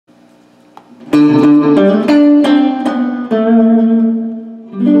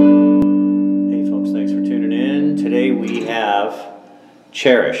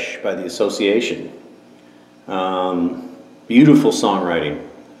Cherish by the Association. Beautiful songwriting.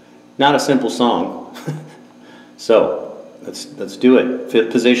 Not a simple song. So let's do it.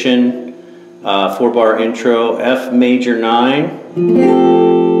 5th position, 4-bar intro, F major 9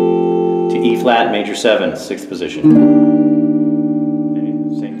 to E flat major 7, 6th position. Okay,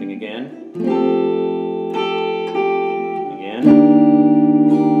 same thing again.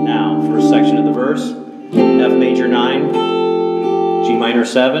 Now, first section of the verse, F major 9, G minor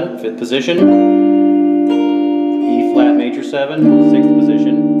 7, 5th position, E flat major 7, 6th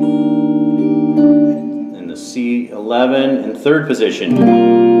position, and the C 11 in 3rd position.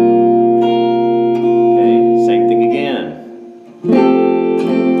 Okay, same thing again.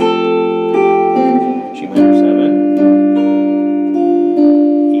 G minor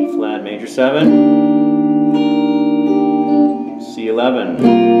 7, E flat major 7, C 11,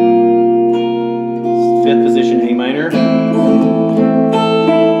 5th position A minor,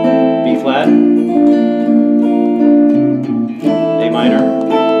 B flat, A minor,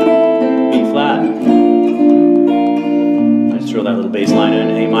 B flat. Let's throw that little bass line in,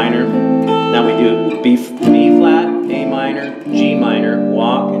 A minor. Now we do B flat, A minor, G minor,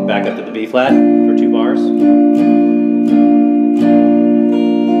 walk, and back up to the B flat for 2 bars.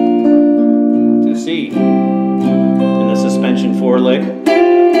 To C, and the suspension 4 lick. And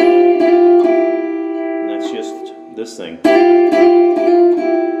that's just this thing.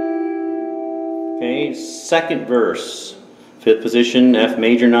 Okay, 2nd verse, 5th position, F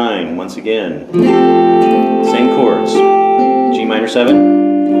major 9, once again. Same chords, G minor 7,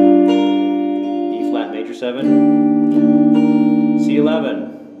 E flat major 7, C 11.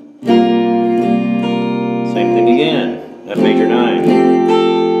 Same thing again, F major 9,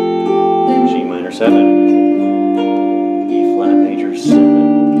 G minor 7, E flat major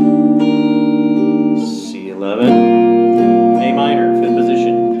 7, C 11, A minor, 5th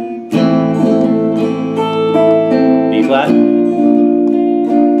position, B flat, A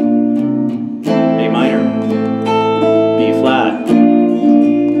minor, B flat,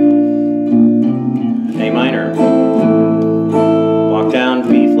 A minor, walk down,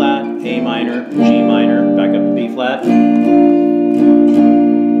 B flat, A minor, G minor, back up to B flat.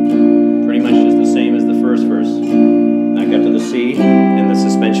 Pretty much just the same as the first verse. Back up to the C, and the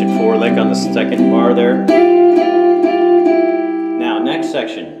suspension 4 lick on the 2nd bar there. Now, next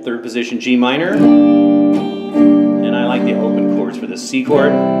section, 3rd position G minor. And I like the open chords for the C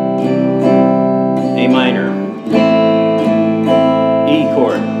chord, A minor, E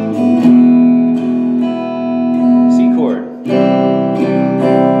chord, C chord,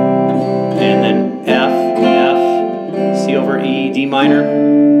 and then F, C over E, D minor,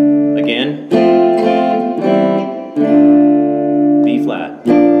 again, B flat,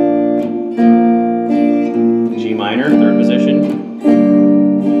 G minor, 3rd position,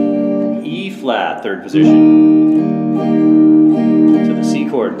 E flat, 3rd position, to the C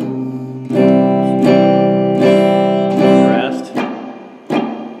chord, rest,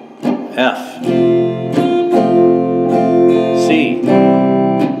 F, C,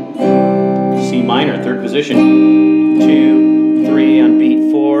 C minor, 3rd position, 2, 3 on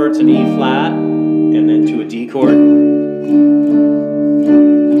beat 4, it's an E flat, and then to a D chord,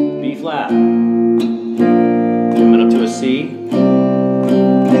 B flat, coming up to a C,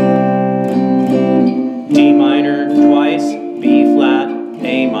 D minor twice, B flat,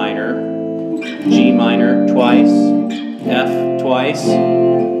 A minor, G minor twice, F twice,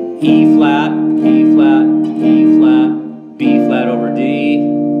 E flat, E flat, E flat, B flat over D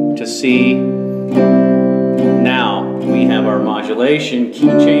to C. Now we have our modulation, key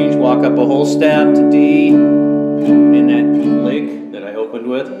change, walk up a whole step to D in that lick that I opened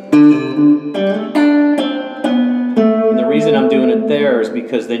with. And the reason I'm doing it there is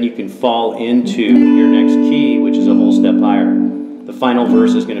because then you can fall into your next key, which is a whole step higher. The final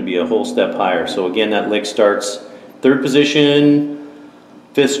verse is going to be a whole step higher. So again, that lick starts 3rd position,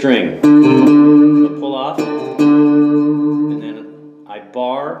 5th string. So pull off, and then I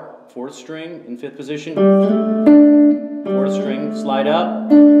bar 4th string in 5th position, 4th string, slide up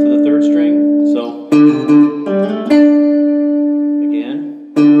to the 3rd string. So again,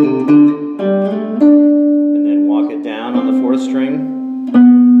 and then walk it down on the 4th string.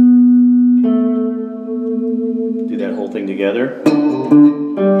 Do that whole thing together.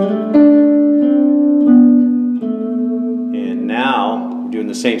 And now we're doing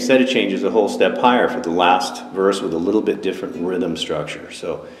the same set of changes a whole step higher for the last verse with a little bit different rhythm structure.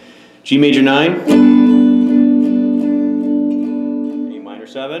 So G major 9, A minor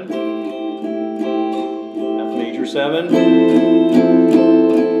 7, F major 7,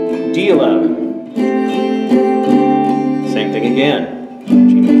 D11. Same thing again.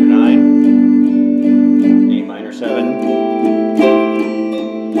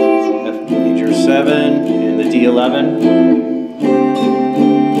 D11.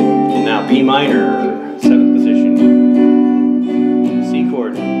 And now B minor, 7th position. C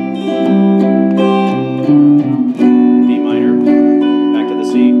chord. B minor, back to the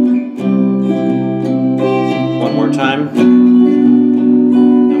C. One more time.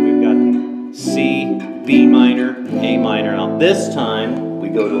 Now we've got C, B minor, A minor. Now this time we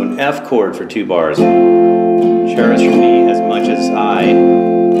go to an F chord for 2 bars. Cherish me as much as I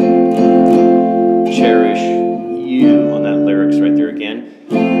cherish you, on that lyrics right there again.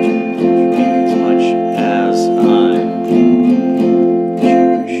 Cherish me as much as I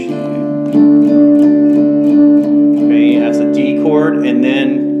cherish you. Okay, that's a D chord, and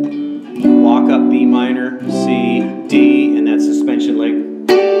then walk up B minor, C, D, and that suspension lick.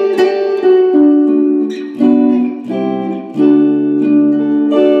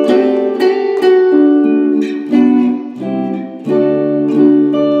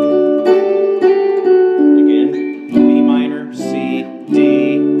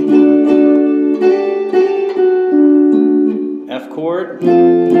 F chord,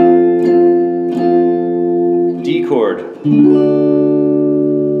 D chord.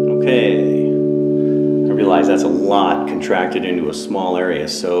 Okay, I realize that's a lot contracted into a small area,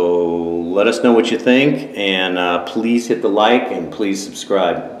 so let us know what you think, and please hit the like and please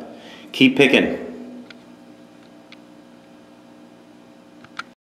subscribe. Keep picking.